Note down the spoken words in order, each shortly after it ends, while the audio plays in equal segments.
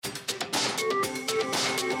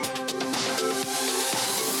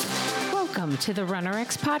to the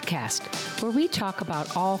RunnerX podcast, where we talk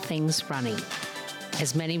about all things running.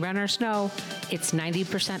 As many runners know, it's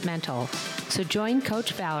 90% mental. So join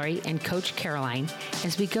Coach Valerie and Coach Caroline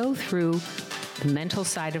as we go through the mental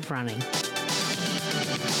side of running.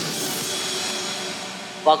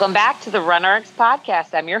 Welcome back to the RunnerX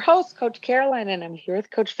podcast. I'm your host, Coach Caroline, and I'm here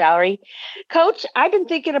with Coach Valerie. Coach, I've been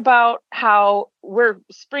thinking about how we're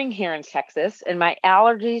spring here in Texas, and my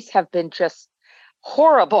allergies have been just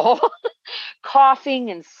horrible.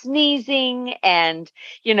 Coughing and sneezing. And,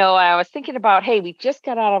 I was thinking about, hey, we just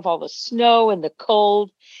got out of all the snow and the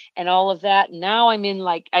cold and all of that. Now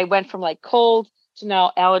I went from cold to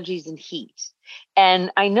now allergies and heat.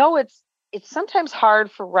 And I know it's sometimes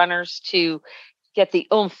hard for runners to get the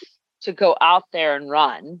oomph to go out there and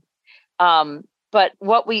run. But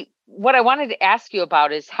what I wanted to ask you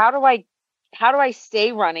about is how do I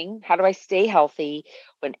stay running? How do I stay healthy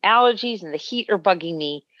when allergies and the heat are bugging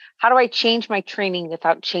me? How do I change my training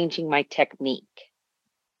without changing my technique?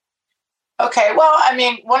 Okay, well,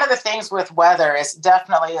 one of the things with weather is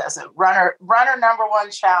definitely as a runner number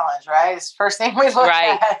one challenge, right? It's the first thing we look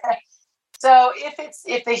at. So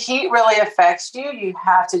if the heat really affects you, you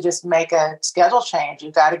have to just make a schedule change.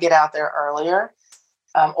 You've got to get out there earlier,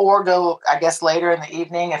 or go, I guess, later in the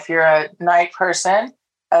evening if you're a night person.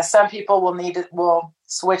 Some people will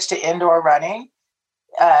switch to indoor running.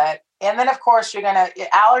 And then, of course, you're going to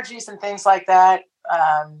allergies and things like that.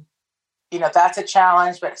 That's a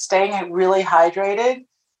challenge, but staying really hydrated,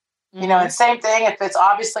 and same thing. If it's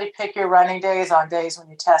obviously pick your running days on days when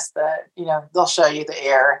you test they'll show you the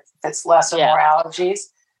air. If it's less or more allergies,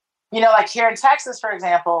 like here in Texas, for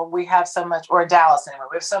example, we have so much, or in Dallas anyway,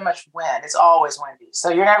 we have so much wind. It's always windy. So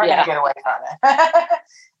you're never going to get away from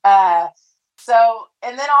it.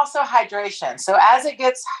 And then also hydration. So as it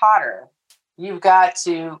gets hotter, you've got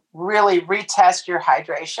to really retest your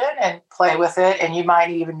hydration and play with it. And you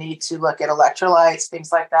might even need to look at electrolytes,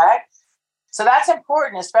 things like that. So that's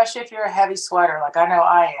important, especially if you're a heavy sweater, like I know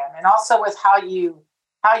I am. And also with how you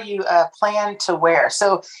plan to wear.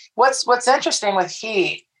 So what's interesting with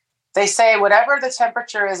heat, they say whatever the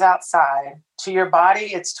temperature is outside, to your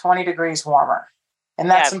body, it's 20 degrees warmer. And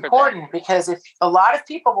that's important because if a lot of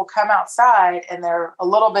people will come outside and they're a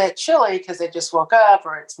little bit chilly because they just woke up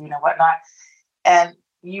or it's, whatnot. And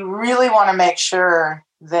you really want to make sure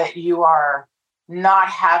that you are not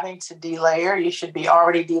having to delayer. You should be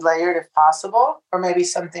already delayered if possible, or maybe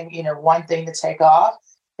something, one thing to take off.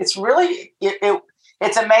 It's really,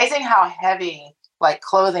 it's amazing how heavy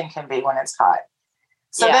clothing can be when it's hot.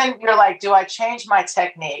 So then you're like, do I change my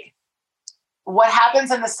technique? What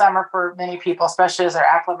happens in the summer for many people, especially as they're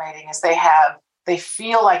acclimating, is they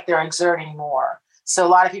feel like they're exerting more. So a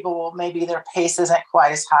lot of people maybe their pace isn't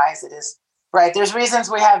quite as high as it is, right? There's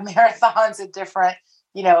reasons we have marathons at different,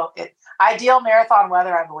 ideal marathon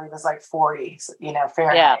weather, I believe, is 40,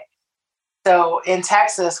 Fahrenheit. Yeah. So in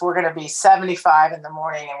Texas, we're going to be 75 in the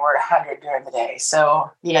morning and we're at 100 during the day.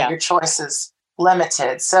 So, your choice is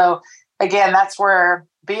limited. So again, that's where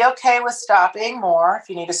be okay with stopping more if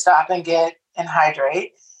you need to stop and get and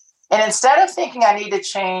hydrate. And instead of thinking I need to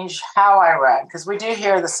change how I run, because we do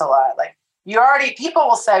hear this a lot, people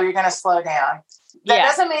will say you're going to slow down. That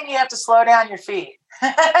doesn't mean you have to slow down your feet.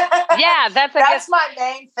 That's my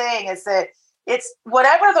main thing is that it's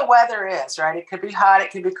whatever the weather is, right? It could be hot,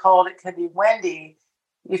 it could be cold, it could be windy.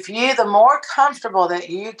 The more comfortable that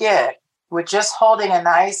you get with just holding a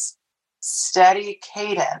nice steady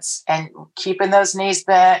cadence and keeping those knees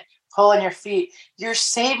bent, pulling your feet, you're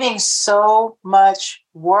saving so much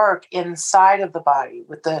work inside of the body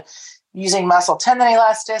with using muscle tendon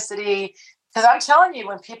elasticity. Because I'm telling you,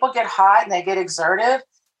 when people get hot and they get exertive,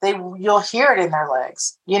 you'll hear it in their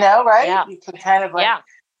legs, right? Yeah. You can kind of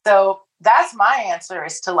So that's my answer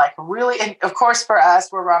is to really, and of course for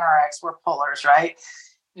us, we're RunnerX, we're pullers, right?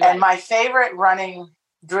 And my favorite running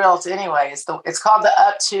drills anyway it's called the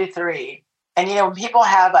up 2-3. And when people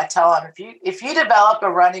I tell them if you develop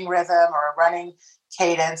a running rhythm or a running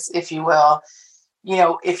cadence, if you will,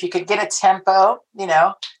 if you could get a tempo,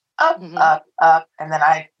 up, up, and then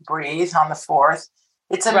I breathe on the fourth.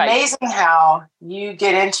 It's amazing how you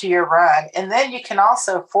get into your run. And then you can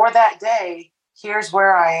also, for that day, here's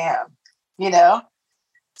where I am,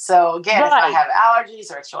 So again, if I have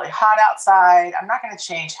allergies or it's really hot outside, I'm not going to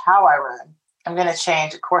change how I run. I'm going to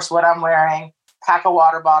change, of course, what I'm wearing, pack a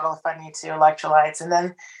water bottle if I need to, electrolytes, and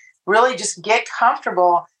then really just get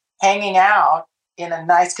comfortable hanging out in a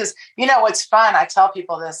nice, because what's fun, I tell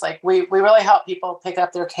people this, we really help people pick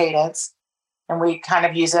up their cadence, and we kind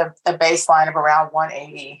of use a baseline of around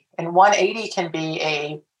 180, and 180 can be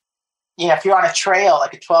a if you're on a trail,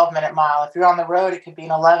 like a 12-minute mile, if you're on the road, it could be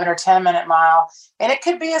an 11 or 10-minute mile, and it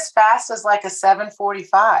could be as fast as like a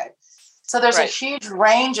 7:45. So there's a huge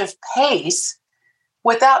range of pace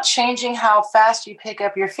without changing how fast you pick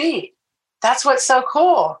up your feet. That's what's so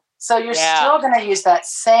cool. So you're still going to use that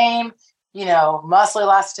same, muscle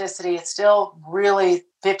elasticity. It's still really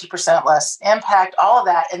 50% less impact, all of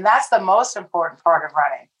that. And that's the most important part of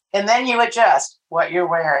running. And then you adjust what you're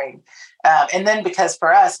wearing. And then because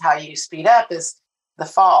for us, how you speed up is the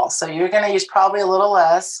fall. So you're going to use probably a little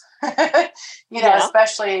less,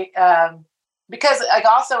 especially because like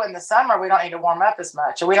also in the summer, we don't need to warm up as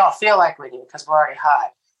much, or we don't feel like we do because we're already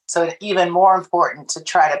hot. So it's even more important to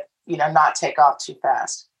try to, not take off too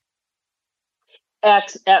fast.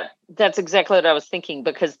 That's exactly what I was thinking,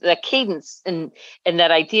 because the cadence and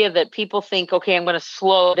that idea that people think, okay, I'm going to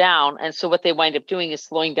slow down. And so what they wind up doing is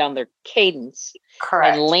slowing down their cadence.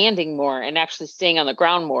 Correct. And landing more and actually staying on the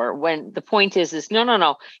ground more, when the point is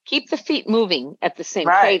no, keep the feet moving at the same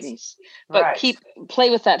cadence, but play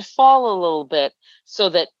with that fall a little bit so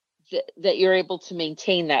that you're able to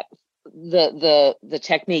maintain that the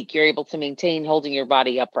technique, you're able to maintain holding your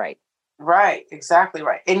body upright. Right. Exactly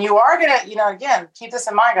right. And you are going to, again, keep this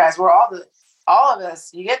in mind, guys, we're all of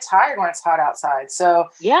us, you get tired when it's hot outside. So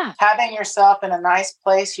having yourself in a nice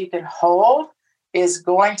place you can hold is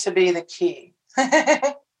going to be the key.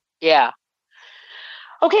 Yeah.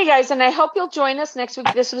 Okay, guys, and I hope you'll join us next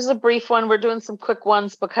week. This was a brief one. We're doing some quick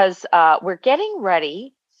ones because we're getting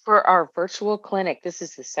ready for our virtual clinic. This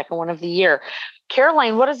is the second one of the year.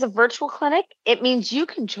 Caroline, what is a virtual clinic? It means you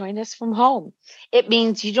can join us from home. It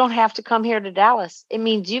means you don't have to come here to Dallas. It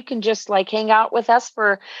means you can just hang out with us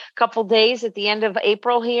for a couple days at the end of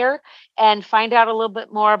April here and find out a little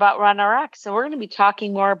bit more about RunRx. So we're going to be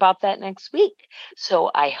talking more about that next week. So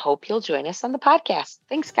I hope you'll join us on the podcast.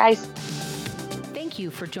 Thanks, guys. Thank you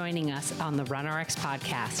for joining us on the RunRx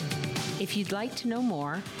podcast. If you'd like to know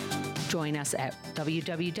more, join us at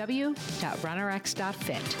www.runrx.fit.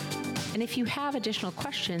 And if you have additional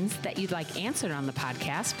questions that you'd like answered on the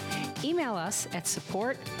podcast, email us at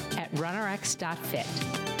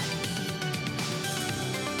support@runrx.fit.